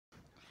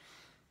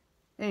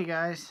Hey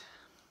guys,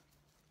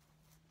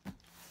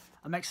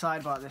 I'm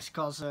excited about this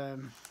because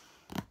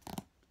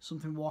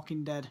something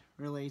Walking Dead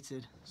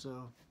related,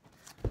 so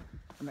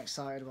I'm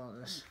excited about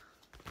this.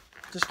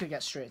 Just gonna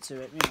get straight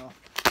to it, you know.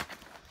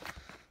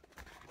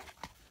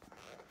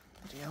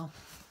 Bloody hell.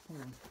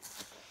 Hold on.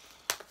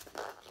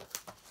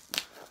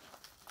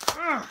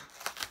 Ugh.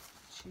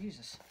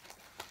 Jesus.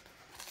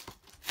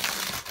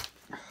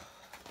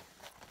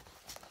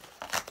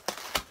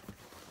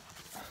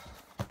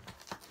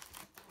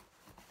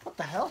 What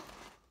the hell?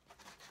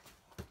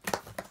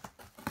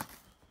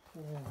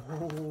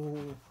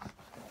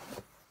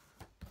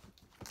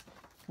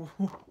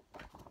 Oh.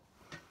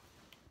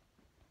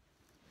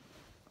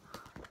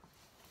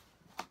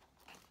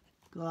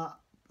 That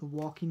The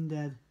Walking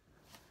Dead.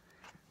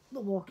 The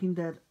Walking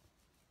Dead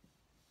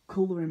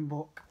colouring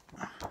book.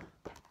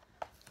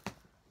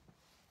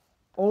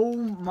 Oh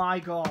my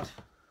god.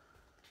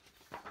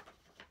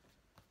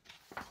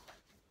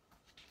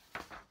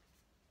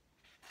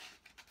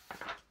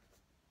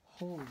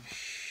 Holy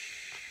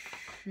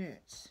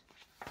shit.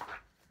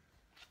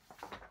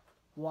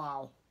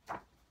 Wow.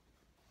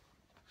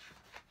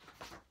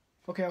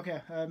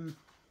 Okay.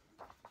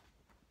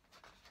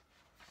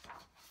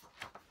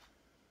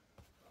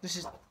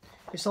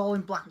 It's all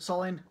in black. It's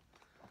all in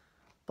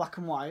black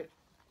and white.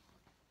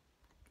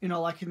 You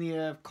know, like in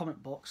the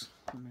comic books.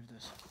 Let me move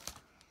this.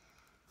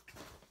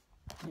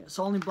 Yeah, it's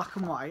all in black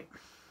and white.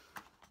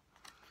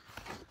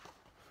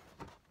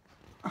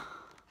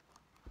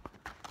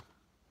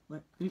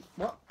 Wait,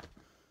 what?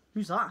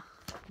 Who's that?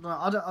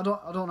 I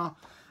don't know.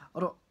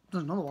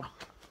 There's another one.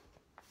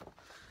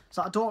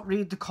 So I don't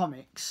read the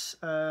comics.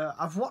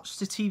 I've watched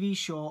the TV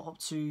show up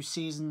to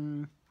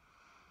season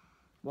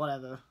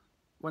whatever,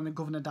 when the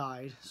governor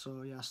died.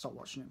 So yeah, I stopped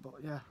watching it.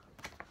 But yeah,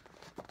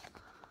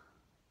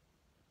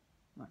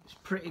 it's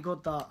pretty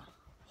good. That,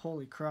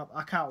 holy crap!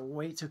 I can't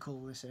wait to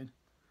colour this in.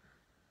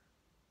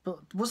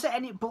 But was there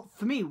any? But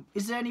for me,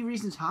 is there any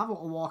reason to have a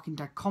Walking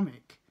Dead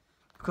comic?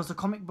 Because the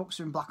comic books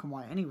are in black and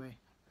white anyway.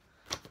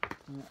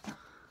 Yeah.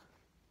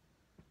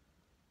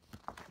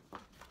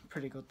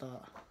 Pretty good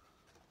that.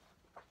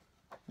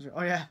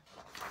 Oh yeah,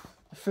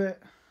 so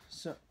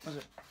was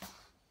it?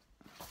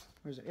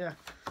 Where is it? Yeah,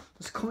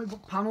 there's comic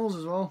book panels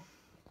as well,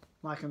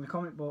 like in the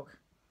comic book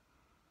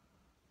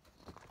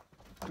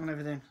and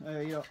everything.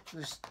 You know,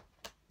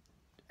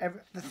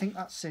 I think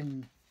that's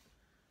in.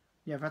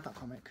 Yeah, I've read that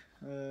comic.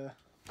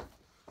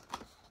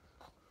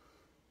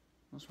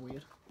 That's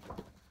weird.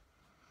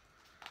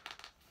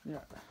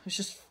 Yeah, it's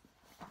just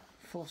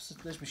full of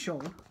this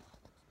Michonne.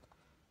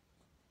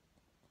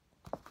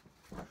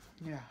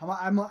 Yeah,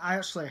 I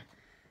actually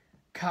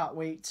can't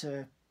wait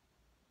to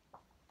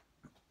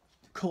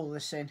colour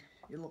this in.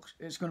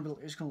 It's gonna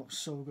look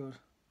so good.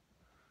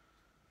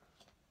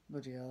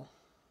 Bloody hell!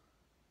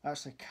 I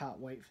actually can't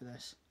wait for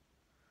this.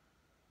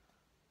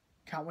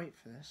 Can't wait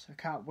for this. I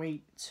can't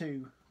wait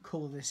to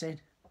colour this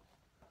in.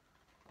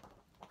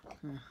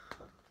 Yeah.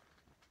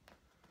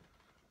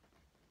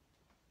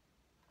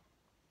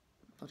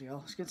 Bloody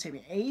hell! It's gonna take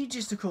me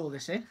ages to colour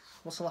this in.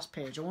 What's the last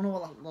page? I wonder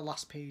what the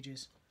last page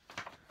is.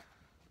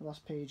 The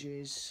last page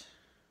is.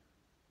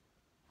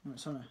 Oh,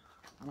 it's on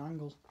an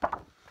angle.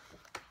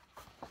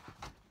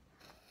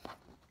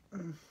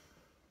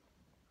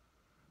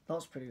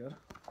 That's pretty good.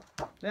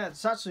 Yeah,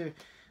 it's actually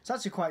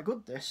quite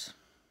good. This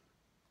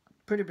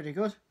pretty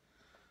good.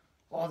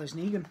 Oh, there's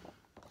Negan.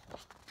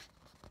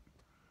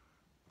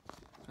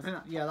 I think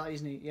that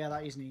is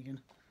Negan.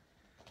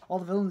 All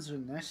the villains are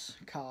in this.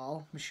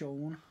 Carl,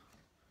 Michonne.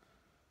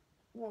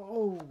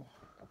 Whoa.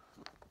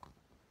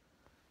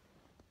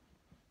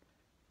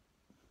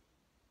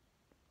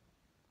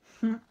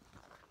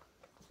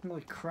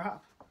 Holy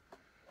crap.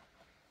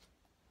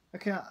 I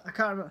can't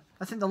remember.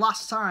 I think the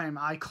last time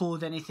I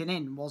coloured anything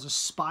in was a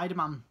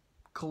Spider-Man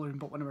colouring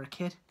book when I was a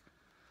kid.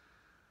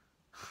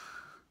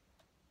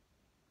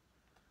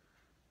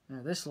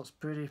 Yeah, this looks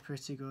pretty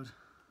good.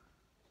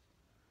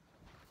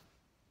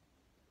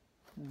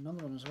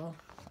 Another one as well.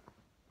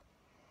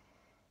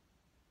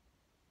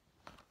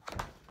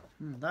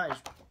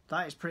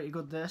 That is pretty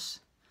good. This.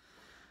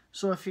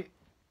 So if you,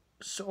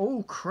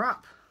 oh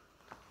crap.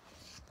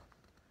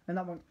 And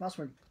that's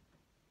when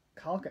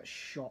Carl gets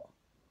shot.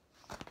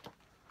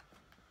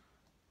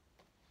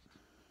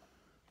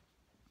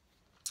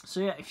 So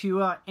yeah, if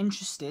you are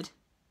interested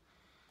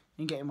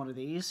in getting one of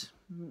these,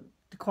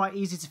 they're quite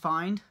easy to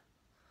find.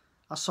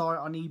 I saw it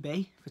on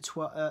eBay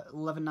for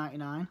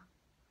 $11.99.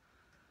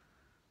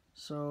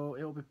 So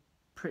it'll be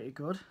pretty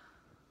good.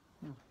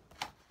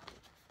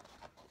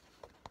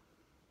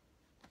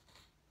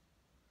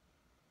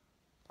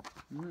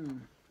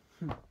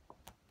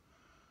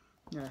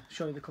 Yeah,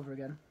 show you the cover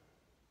again.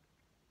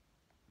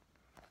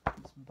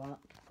 It's back.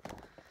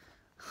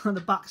 The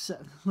back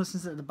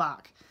listen to the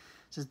back.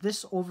 It says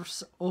this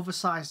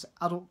oversized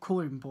adult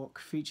colouring book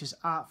features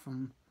art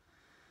from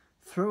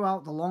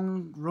throughout the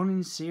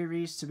long-running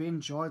series to be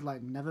enjoyed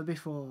like never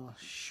before.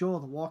 Sure,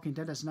 The Walking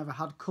Dead has never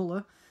had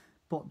colour,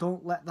 but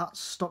don't let that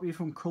stop you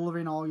from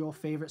colouring all your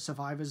favourite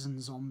survivors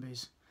and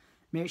zombies.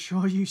 Make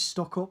sure you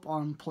stock up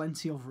on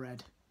plenty of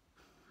red.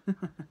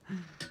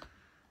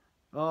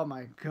 Oh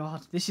my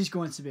god, this is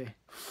going to be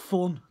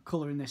fun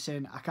colouring this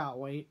in. I can't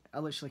wait. I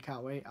literally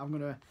can't wait. I'm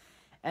going to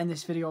end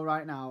this video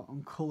right now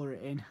and colour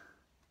it in.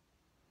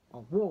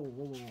 Oh, whoa,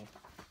 whoa, whoa.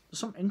 There's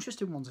some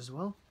interesting ones as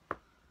well.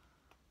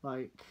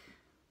 Like,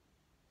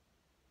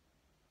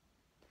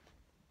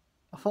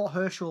 I thought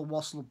Herschel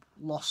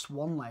lost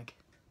one leg.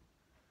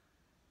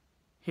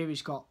 Here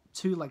he's got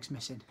 2 legs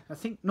missing. I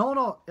think, no,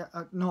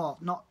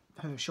 not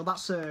Herschel.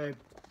 That's the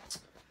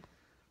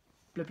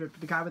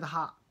guy with the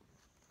hat.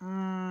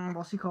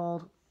 What's he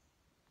called?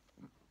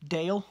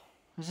 Dale,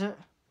 is it?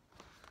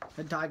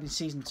 That died in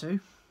season 2,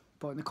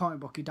 but in the comic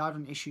book he died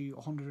in issue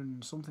 100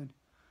 and something.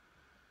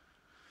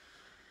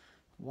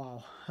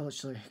 Wow, I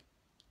literally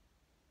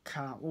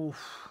can't.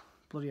 Oof,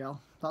 bloody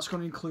hell. That's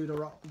going to include a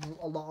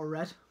lot of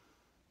red.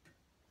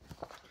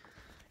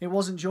 It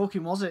wasn't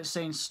joking, was it?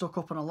 Saying stuck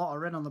up on a lot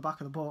of red on the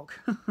back of the book.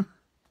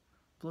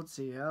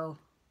 Bloody hell.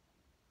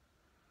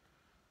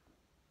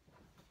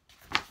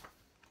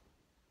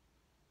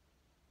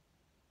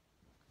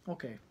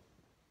 Okay.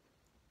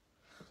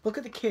 Look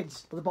at the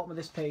kids at the bottom of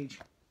this page.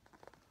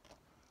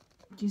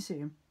 Do you see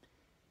them?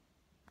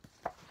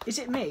 Is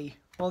it me?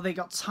 Or they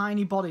got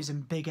tiny bodies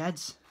and big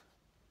heads?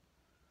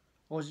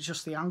 Or is it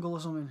just the angle or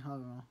something? I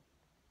don't know.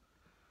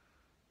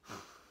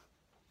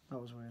 That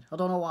was weird. I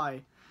don't know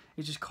why.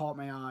 It just caught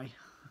my eye.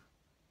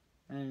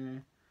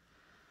 Anyway.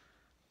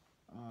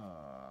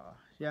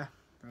 Yeah.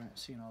 Right,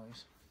 seeing all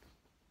these.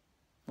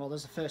 Well,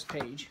 there's the first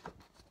page. I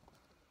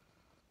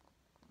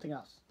think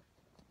that's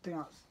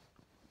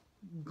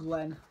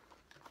Glenn.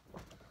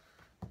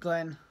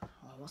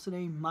 Oh, what's the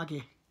name?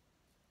 Maggie.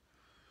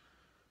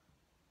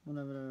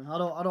 Whatever. I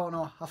don't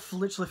know. I've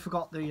literally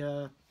forgot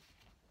the.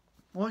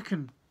 Oh, you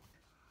can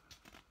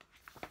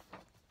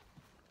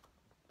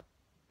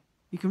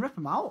rip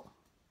them out.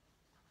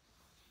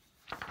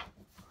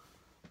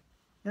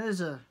 Yeah,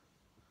 there's a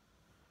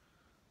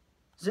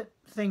zip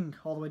thing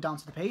all the way down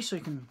to the page, so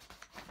you can.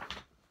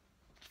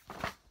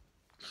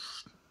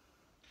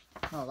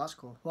 Oh, that's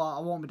cool. Well, I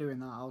won't be doing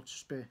that. I'll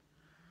just be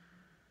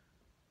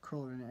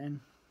colouring it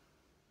in.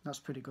 That's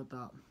pretty good.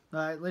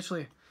 That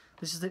literally,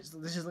 this is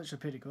literally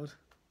pretty good.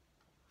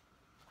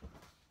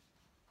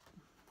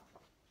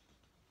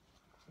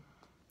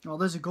 Oh,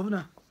 there's a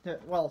governor.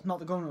 Well, not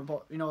the governor,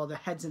 but you know the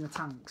heads in the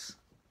tanks.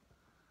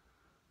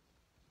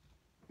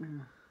 Yeah.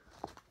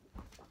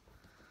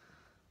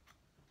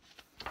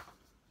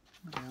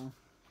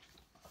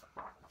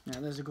 Yeah,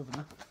 there's a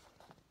governor.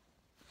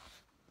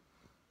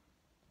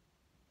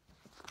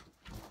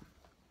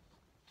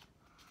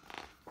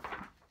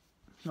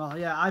 Well,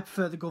 yeah, I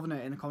prefer the governor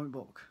in the comic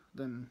book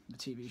than the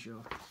TV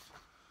show.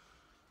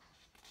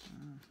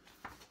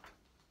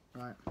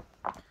 Right.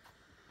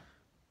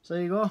 So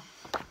there you go.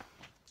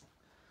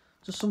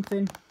 Just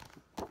something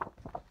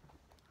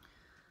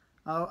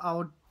I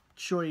would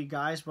show you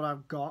guys what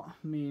I've got.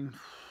 I mean,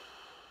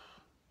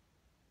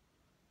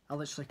 I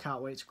literally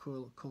can't wait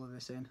to colour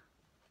this in.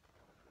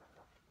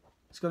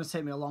 It's going to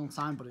take me a long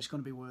time, but it's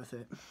going to be worth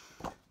it.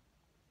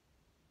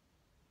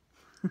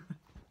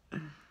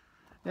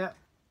 Yeah,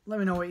 let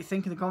me know what you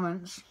think in the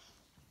comments.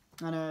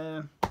 And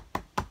I'm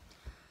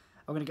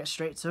going to get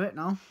straight to it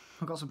now.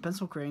 I've got some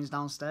pencil crayons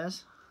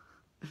downstairs.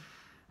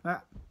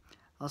 Right,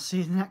 I'll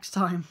see you next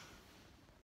time.